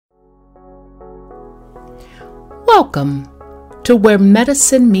Welcome to Where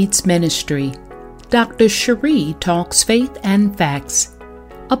Medicine Meets Ministry. Dr. Cherie Talks Faith and Facts,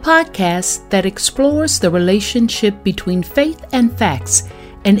 a podcast that explores the relationship between faith and facts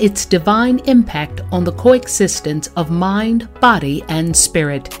and its divine impact on the coexistence of mind, body, and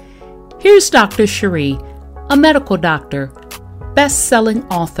spirit. Here's Dr. Cherie, a medical doctor, best-selling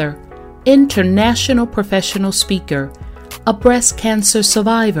author, international professional speaker, a breast cancer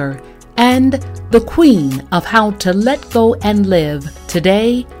survivor, and the queen of how to let go and live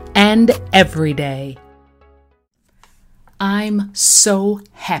today and every day. I'm so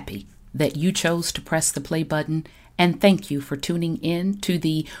happy that you chose to press the play button, and thank you for tuning in to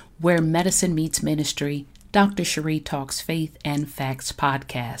the Where Medicine Meets Ministry, Dr. Cherie Talks Faith and Facts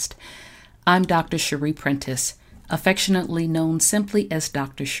podcast. I'm Dr. Cherie Prentice, affectionately known simply as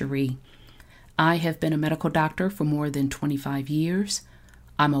Dr. Cherie. I have been a medical doctor for more than 25 years.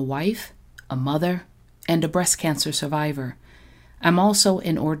 I'm a wife, a mother, and a breast cancer survivor. I'm also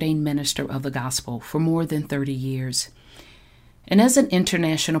an ordained minister of the gospel for more than 30 years. And as an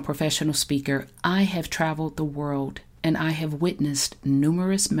international professional speaker, I have traveled the world and I have witnessed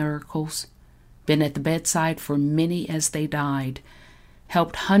numerous miracles, been at the bedside for many as they died,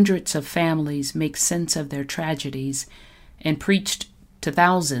 helped hundreds of families make sense of their tragedies, and preached to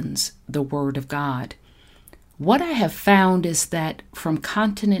thousands the Word of God. What I have found is that from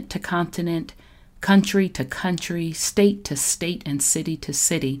continent to continent, country to country, state to state, and city to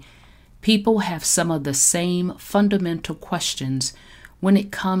city, people have some of the same fundamental questions when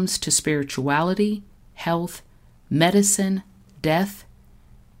it comes to spirituality, health, medicine, death,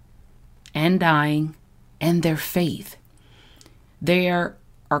 and dying, and their faith. There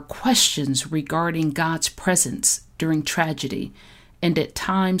are questions regarding God's presence during tragedy, and at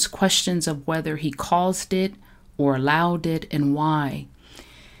times questions of whether He caused it or allowed it and why.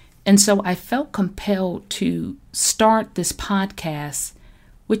 And so I felt compelled to start this podcast,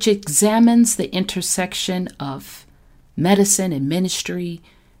 which examines the intersection of medicine and ministry,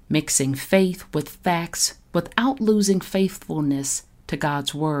 mixing faith with facts without losing faithfulness to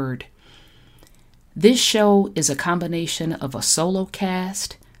God's Word. This show is a combination of a solo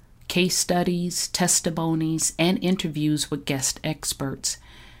cast, case studies, testimonies, and interviews with guest experts.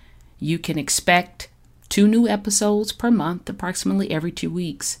 You can expect 2 new episodes per month, approximately every 2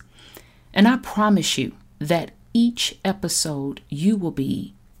 weeks. And I promise you that each episode you will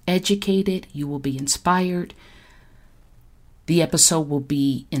be educated, you will be inspired. The episode will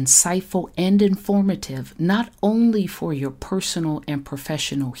be insightful and informative, not only for your personal and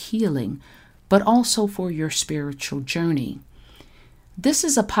professional healing, but also for your spiritual journey. This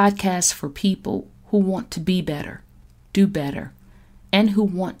is a podcast for people who want to be better, do better, and who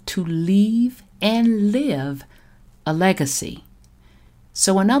want to leave and live a legacy.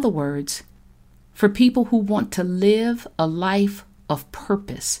 So in other words, for people who want to live a life of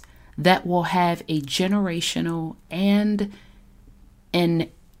purpose that will have a generational and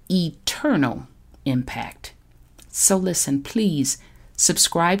an eternal impact. So listen, please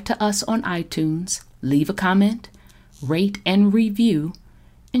subscribe to us on iTunes, leave a comment, rate and review,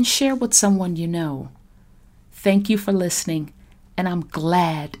 and share with someone you know. Thank you for listening, and I'm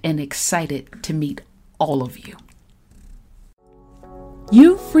glad and excited to meet all of you.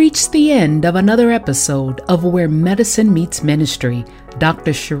 You've reached the end of another episode of Where Medicine Meets Ministry,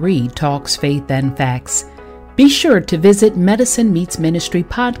 Dr. Cherie Talks Faith and Facts. Be sure to visit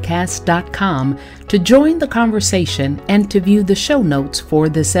medicinemeetsministrypodcast.com to join the conversation and to view the show notes for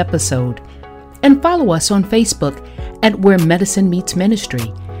this episode. And follow us on Facebook at Where Medicine Meets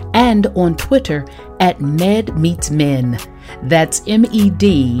Ministry and on Twitter at Med Meets Men. That's MED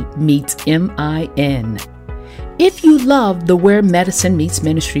meets MIN. If you love the Where Medicine Meets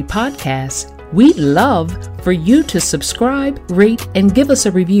Ministry podcast, we'd love for you to subscribe, rate, and give us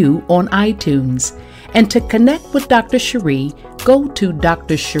a review on iTunes. And to connect with Dr. Cherie, go to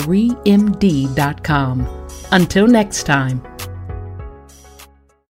drcheriemd.com. Until next time.